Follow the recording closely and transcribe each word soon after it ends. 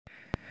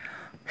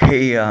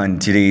Hey,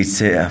 and today is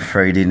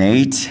Friday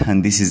night,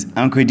 and this is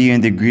Uncle D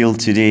on the grill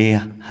today,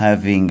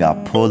 having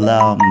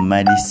Paula,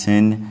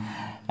 Madison,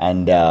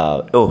 and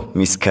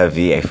Miss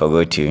Kavi. I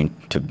forgot to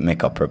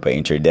make a proper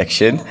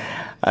introduction,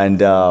 and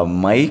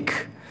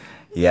Mike,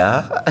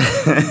 yeah.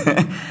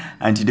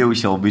 And today we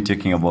shall be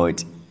talking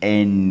about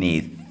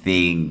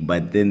anything.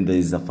 But then there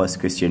is the first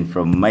question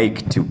from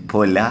Mike to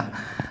Paula.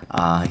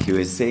 He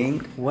was saying,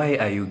 "Why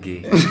are you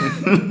gay?"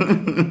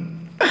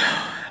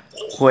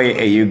 Why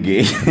are you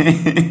gay?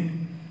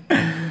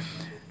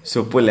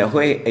 So, Paula,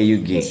 why are you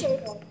gay?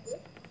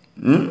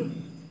 Who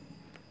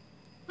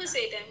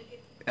said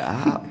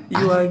I'm gay?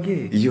 You are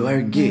gay. You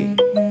are gay.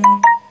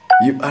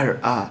 You are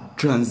a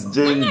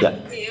transgender.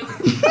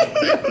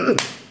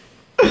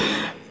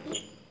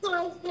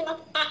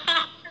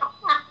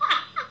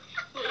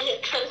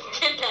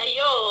 Transgender,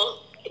 yo.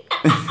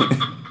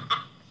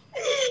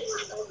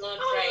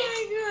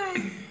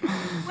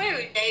 Where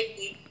would I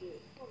be?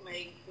 Oh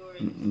my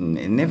god.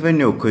 Never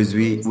know, because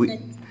we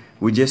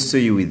just saw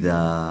you with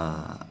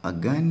a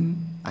gun,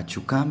 a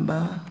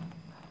cucumber,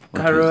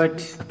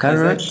 Carrot. a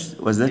carrot.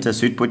 Was that a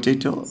sweet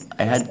potato?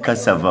 I had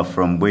cassava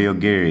from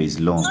Boyogere is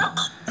long.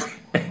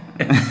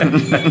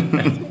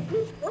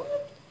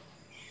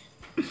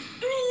 Do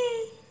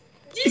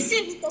you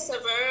see because of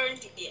around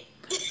here?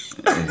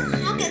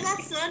 Okay,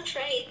 that's not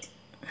right.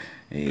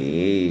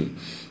 Hey.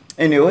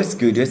 Anyway, what's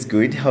good? What's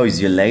good? How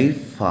is your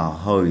life?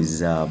 How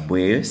is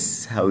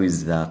Boyos? How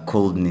is the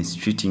coldness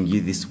treating you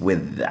this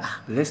weather?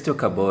 Let's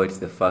talk about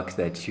the fact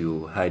that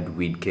you had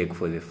weed cake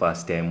for the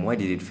first time. What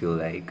did it feel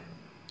like?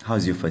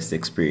 How's your first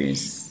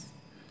experience?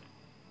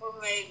 Oh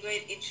my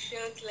god, it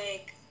felt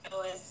like I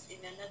was in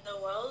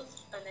another world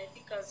and I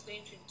think I was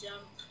going to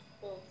jump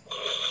off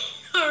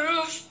a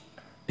roof.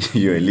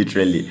 You are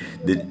literally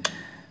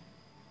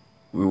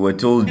we were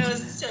told I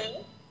was so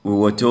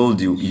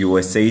you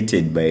were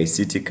sighted by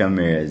city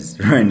cameras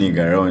running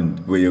around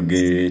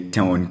Boyogere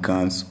Town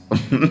Council.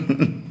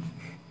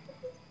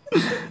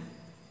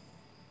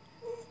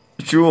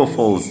 True or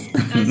false?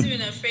 I was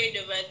even afraid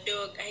of a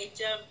dog. I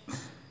jumped.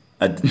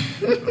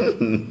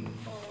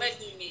 What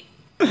do you mean?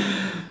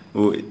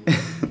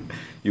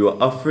 You were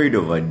afraid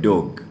of a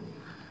dog.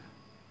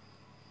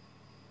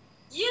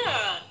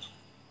 Yeah.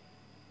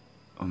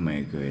 Oh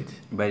my god.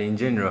 But in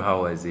general,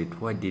 how was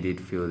it? What did it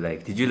feel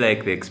like? Did you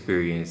like the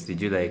experience?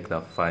 Did you like the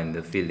fun,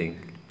 the feeling?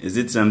 Is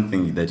it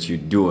something that you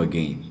do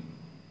again?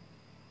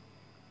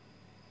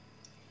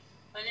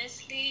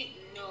 Honestly,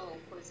 no,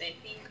 because I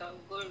think I'll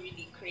go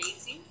really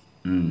crazy.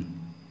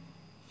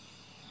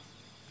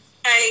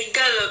 I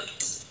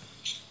galloped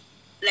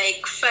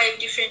like 5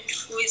 different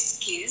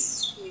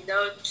whiskeys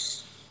without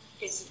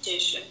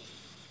hesitation.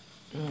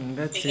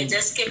 That's Like I it.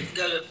 just kept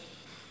galloping.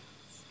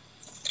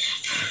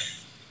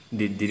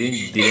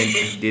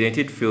 Didn't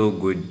it feel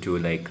good to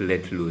like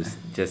let loose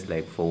just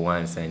like for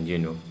once and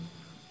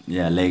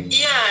Yeah, like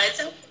Yeah, at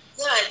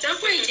some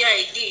point, yeah,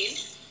 I did.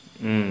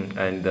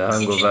 and the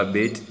hangover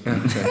bit. The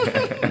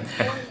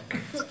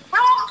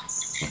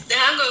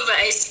hangover,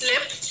 I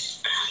slept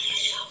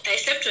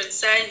on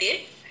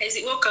Sunday. I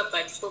woke up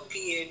at 4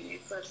 p.m. in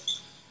fact.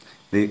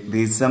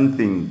 there's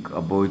something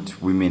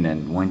about women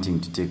and wanting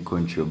to take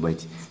control,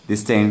 but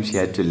this time she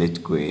had to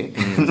let go. She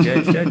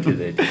had to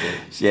let go.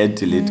 She had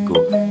to let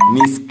go.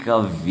 Miss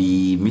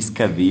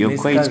Kavi, you're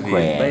Miss quite Kavi,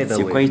 quiet. by the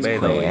You're way, quite by the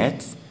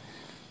quiet.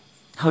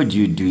 How do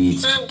you do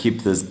it to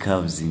keep those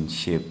curves in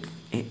shape?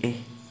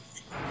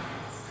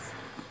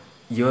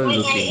 You're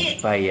looking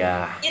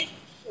fire.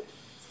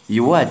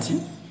 You what?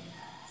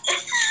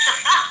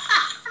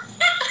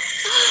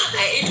 I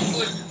ate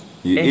food.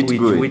 You And eat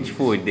good. which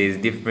food? There's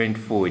different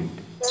food. And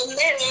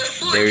then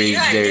food. There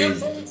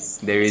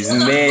is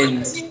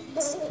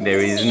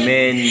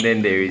men,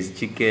 then there is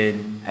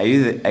chicken. Are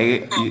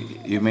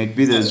you might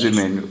be those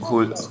women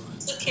who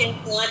Chicken,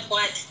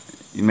 what?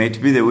 you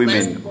might be the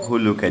women who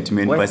look at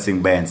men What?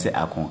 passing by and say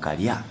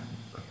akonkaria.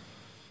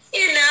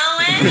 You know,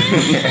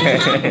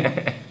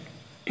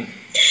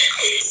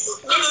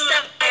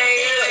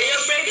 your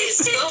brain is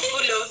so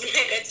full of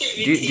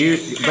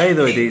negativity. By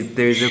the way,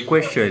 there's a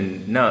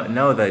question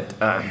now that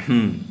I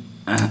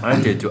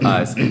wanted to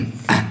ask.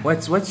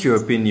 What's your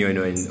opinion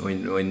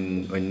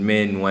on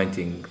men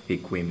wanting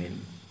thick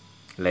women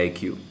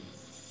like you?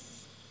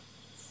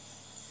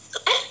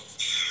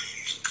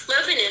 My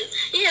opinion,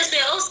 yes, we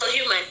are also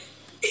human.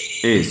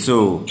 Hey,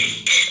 so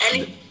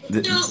And it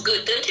feels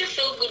good. Don't you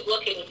feel good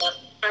walking with a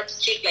fat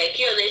chick like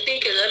you? They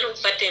think you're the one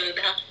who fattened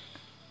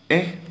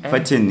her.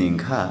 fattening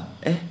her.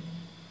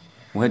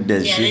 What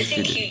does Yeah, she they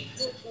think feel? you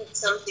do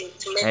something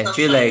to make I her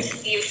feel fat.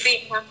 like- You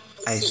feed her,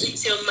 I you feel-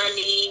 eat your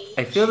money.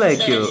 I feel like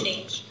sort of you.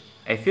 thing.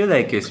 I feel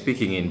like you're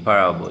speaking in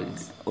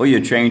parables. Or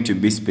you're trying to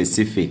be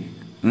specific.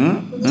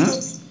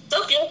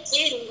 Stop your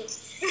kids.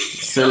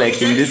 So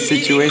like in this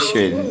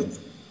situation,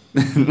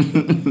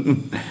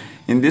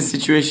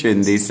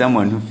 there's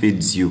someone who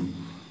feeds you.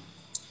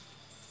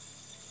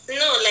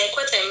 No, like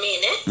what I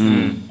mean,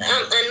 and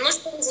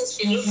most times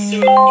if you look through, it's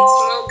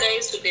more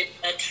guys with the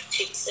bad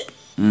chicks.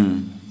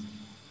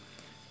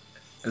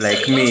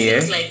 Like so me, it eh?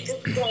 looks like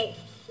this guy,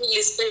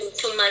 probably spend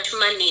too much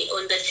money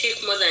on the chick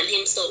more than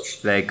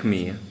himself. Like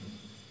me.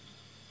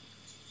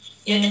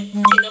 Yeah,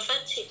 in a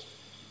fat chick.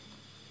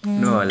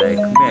 No, like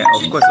me.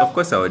 Of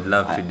course, I would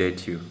love to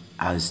date you.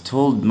 I was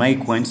told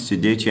Mike wants to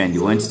date you and he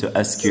wants to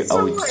ask you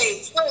out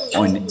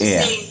on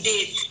air.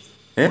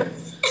 Eh? On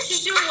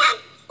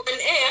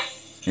air?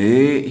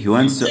 Eh, he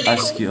wants to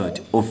ask you out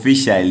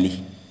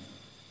officially.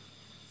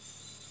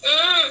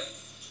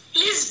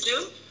 Please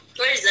do.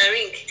 Where is the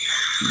ring?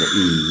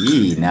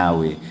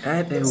 Now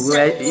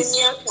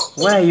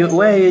Why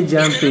are you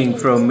jumping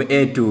from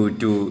A to A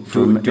to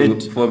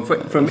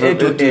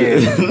A?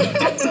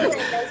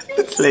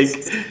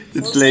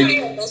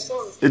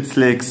 It's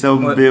like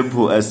some babe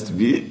who asked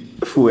me,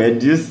 where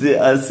do you see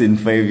us in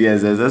 5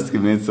 years? I was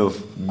asking myself,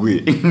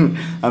 Gwe,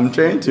 I'm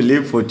trying to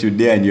live for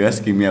today and you're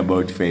asking me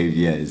about 5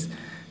 years.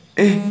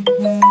 5. I'm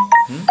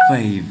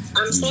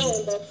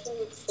saying that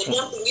you're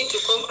jumping into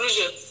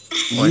conclusion.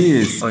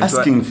 Yes,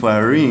 asking for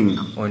a ring.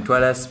 On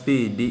Twala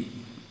speed.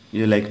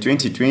 You're like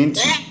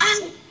 2020.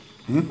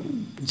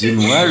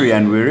 January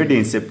and we're already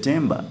in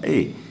September.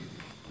 Hey.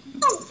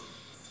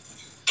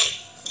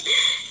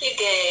 You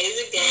guys,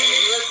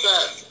 what's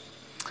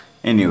up?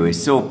 Anyway,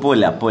 so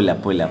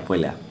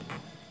Paula.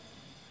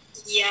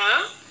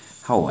 Yeah?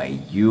 How are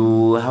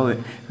you?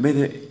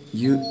 Whether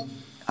you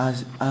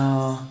as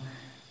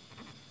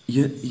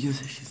you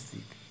she's sick.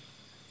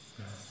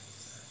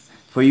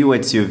 For you,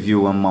 what's your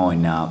view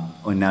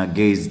on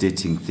gays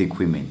dating thick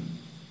women?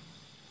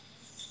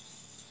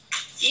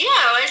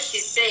 Yeah, what she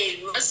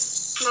said.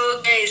 Most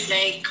small guys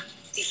like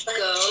thick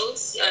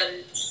girls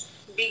and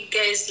big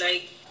guys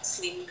like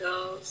slim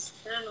girls.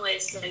 I don't know why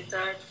it's like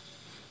that.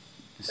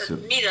 But So,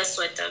 me, that's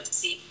what I've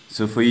seen.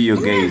 so for you,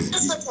 your gays,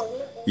 That's what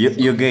I know.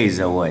 your gays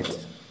are what?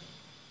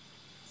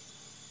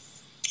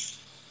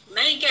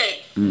 My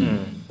guy.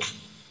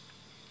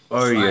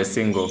 Or you're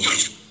single.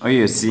 Or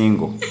you're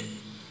single?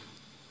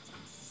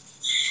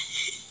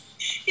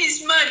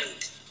 He's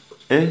married.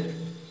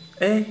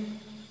 Eh?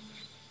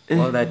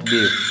 All that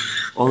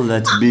beef. All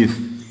that beef.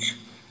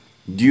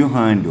 Do you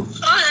handle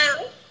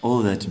Oh, all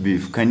that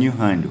beef? Can you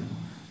handle?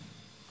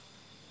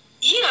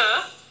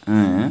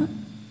 yeah.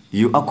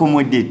 You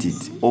accommodate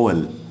it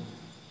all.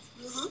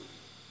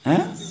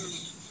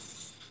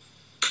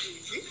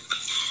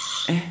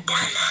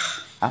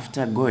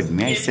 After God,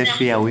 may I say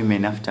fear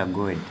women after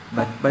God?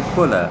 But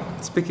Paula,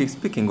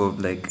 speaking of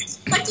like,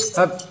 But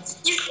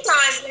you think I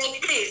was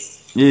like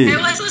this? Yeah.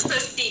 I was also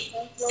thick.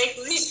 Like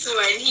this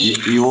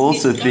one. You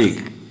also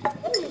thick.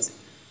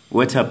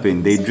 What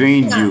happened? They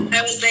drained you.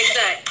 I was like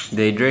that.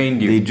 they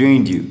drained you. They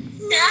drained you.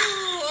 No.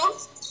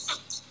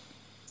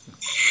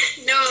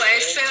 No, I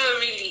felt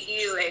really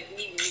ill. Like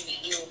really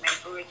ill. My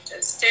God, it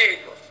was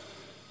terrible.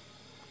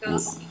 It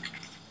was sick.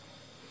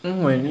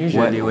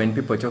 When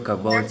people talk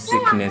about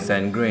sickness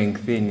and growing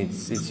thin,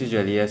 it's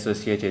usually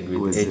associated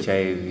with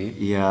HIV.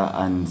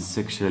 Yeah, and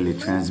sexually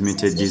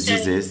transmitted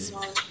diseases.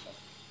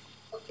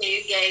 Okay,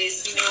 you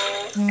guys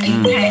know,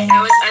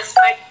 I was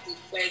asthmatic.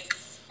 Like,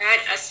 I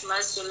had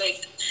asthma, so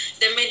like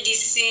the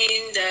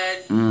medicine,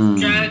 the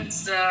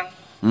drugs, the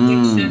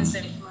injections,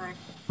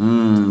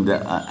 and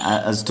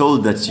I was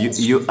told that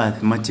you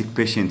asthmatic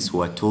patients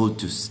were told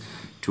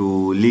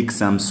to lick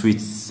some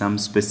sweets, some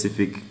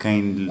specific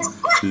kind,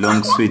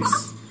 long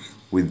sweets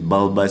with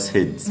bulbous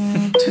heads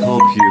to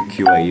help you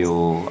cure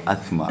your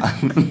asthma.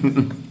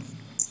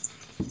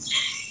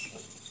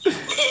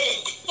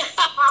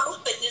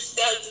 this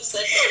girl do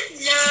such.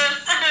 No,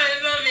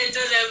 I'm not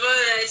told about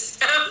that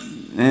stuff.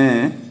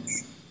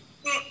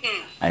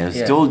 I was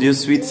told your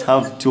sweets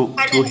have two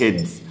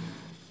heads.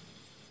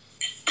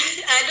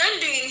 I don't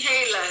do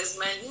inhalers,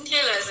 man.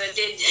 Inhalers are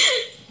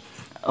dangerous.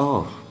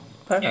 Oh.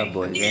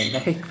 Parabol, I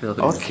like those.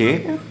 Okay,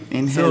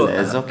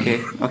 inhalers. Okay,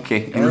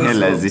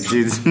 inhalers. It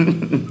is.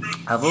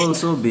 I've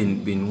also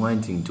been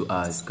wanting to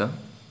ask,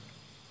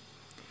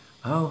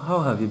 how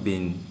have you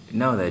been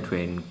now that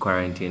we're in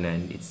quarantine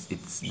and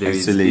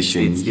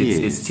Isolation,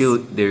 yes.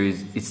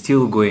 It's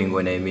still going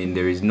on. I mean,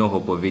 there is no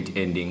hope of it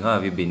ending. How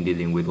have you been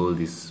dealing with all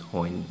this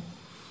horn?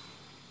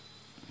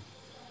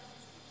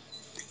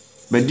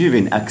 But do you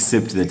even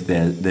accept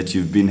that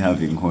you've been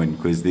having horn?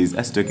 Because there's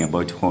us talking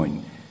about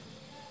horn.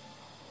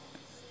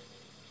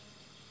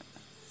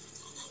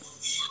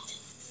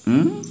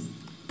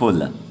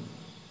 Paula?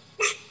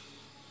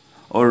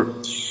 Or I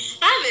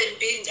haven't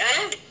been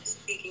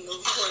speaking of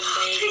one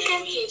by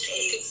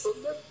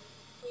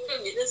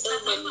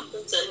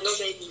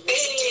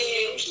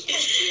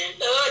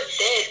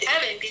I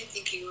haven't been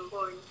thinking of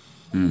one.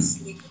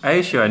 Are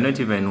you sure? Not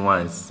even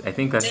once. I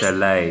think that's a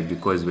lie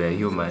because we're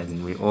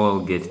human. We all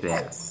get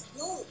there.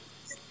 No.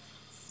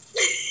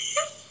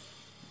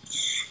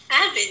 I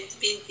haven't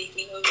been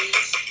thinking of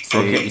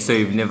it. So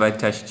you've never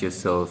touched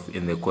yourself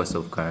in the course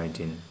of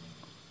quarantine?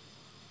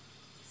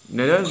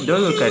 No,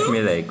 don't look at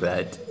me like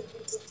that.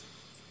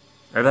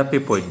 Other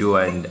people do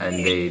and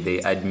they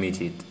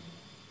admit it.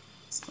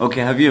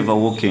 okay, have you ever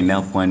woken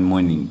up one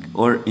morning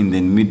or in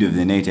the middle of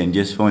the night and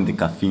just found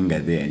the finger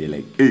there and you're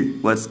like, hey,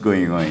 what's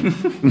going on?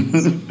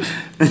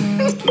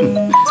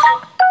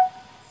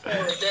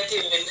 That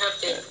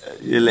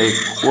You're like,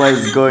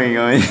 what's going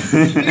on? I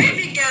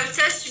think I've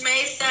touched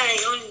my thigh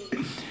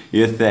only.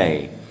 Your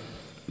thigh.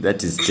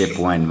 That is step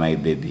one, my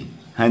baby.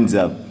 Hands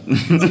up.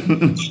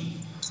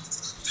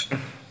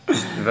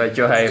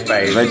 Virtual high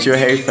five. Virtual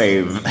high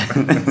five.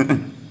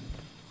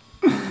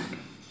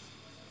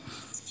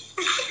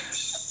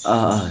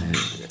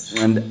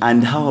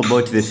 And how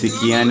about the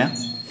Thikiana?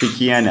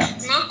 Thikiana.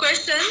 More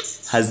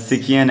questions? Has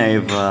Thikiana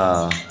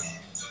ever...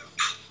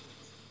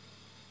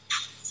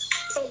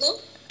 Pardon?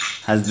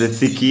 Has the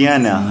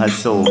Thikiana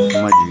herself,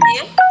 Madri,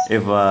 Yeah.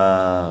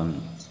 ever...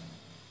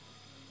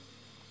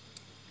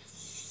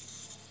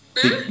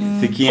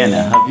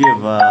 Thikiana, have you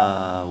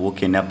ever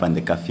woken up and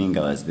the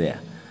Kafinga was there?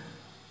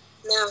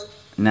 No.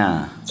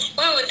 Nah.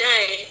 Why would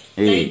I?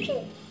 Hey,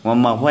 Like,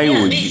 Mama, why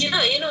yeah, would you you? know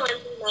one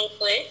thing, my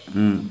boy?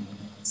 Mm,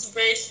 It's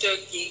very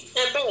stocky.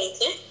 Right,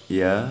 eh?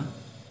 yeah.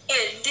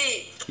 D.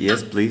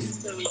 Yes,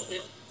 please.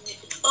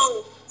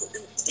 Oh,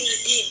 D.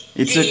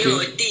 It's D, okay.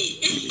 oh, D.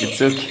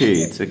 It's okay.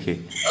 It's okay.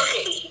 Okay.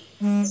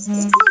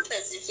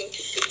 Sometimes you think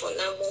to people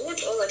now, but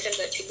not all the time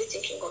that you be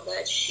thinking of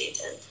that shit.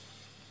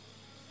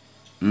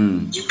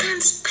 And you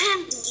can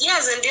spend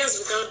years and years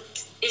without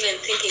even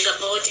thinking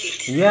about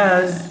it.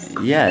 Yes.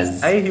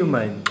 Yes. I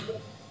human.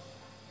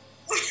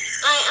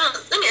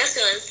 Let me ask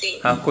you one thing.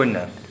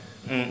 Hakuna.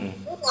 You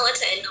know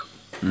what I know?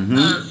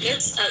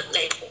 Let's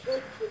like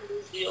when you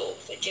lose your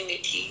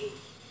virginity.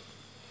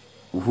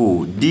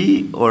 Who?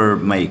 D or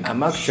Mike?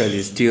 I'm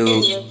actually still a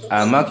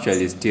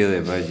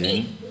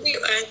virgin. You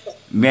answer.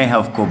 May I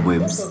have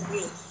cobwebs? Both of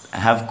you. I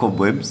have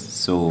cobwebs,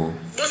 so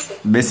Both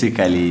of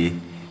basically,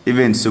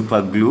 even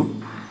super glue.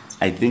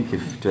 I think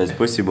if it was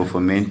possible for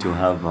men to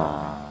have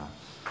a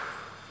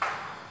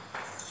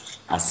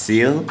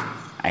seal,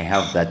 I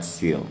have that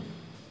seal.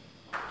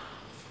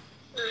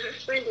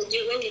 When did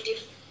you?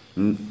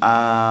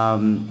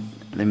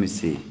 Let me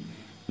see.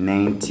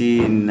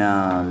 19.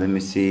 Let me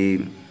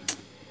see.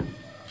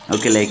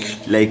 Okay,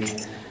 like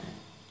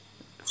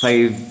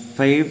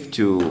 5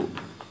 to.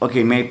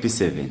 Okay, my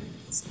P7.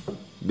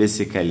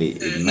 Basically,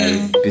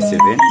 my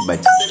P7,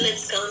 but So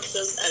let's count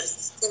those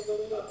as 7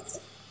 years.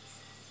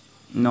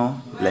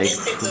 no, like.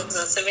 Let's take those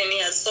as 7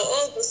 years. So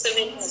all those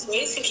 7 years, were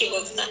you thinking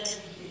of that?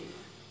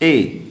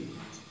 Hey,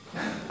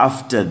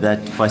 after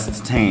that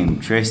first time,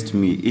 trust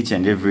me, each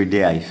and every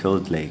day I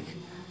felt like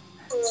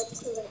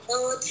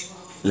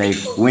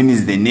when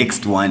is the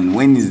next one?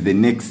 When is the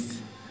next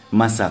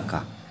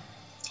massacre?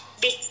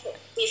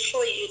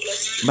 Before you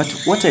lost. But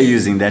what are you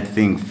using that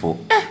thing for?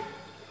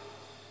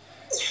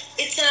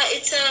 It's a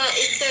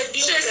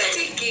glue gun.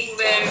 Sticking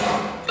the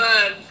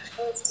bag.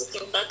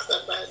 Sticking back the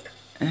bag.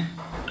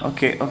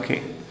 Okay. It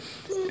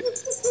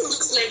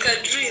looks like a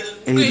drill.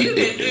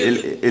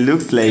 It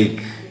looks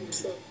like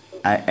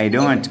I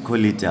don't want to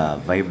call it a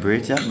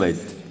vibrator, but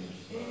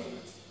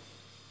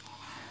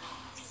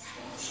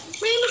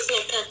It looks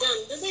like a gun.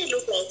 Doesn't it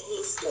look like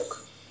this? Look.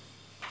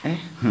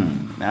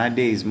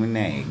 nowadays,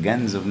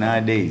 guns of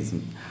nowadays,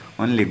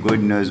 only God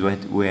knows where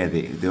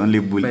the only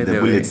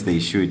bullets they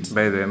shoot.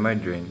 By the way,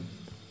 Madrid.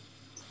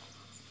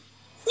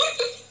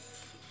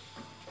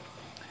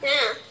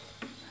 Yeah.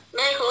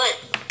 Like what?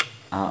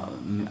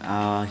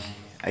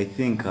 I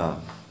think.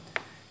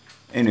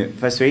 Anyway,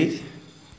 first wait.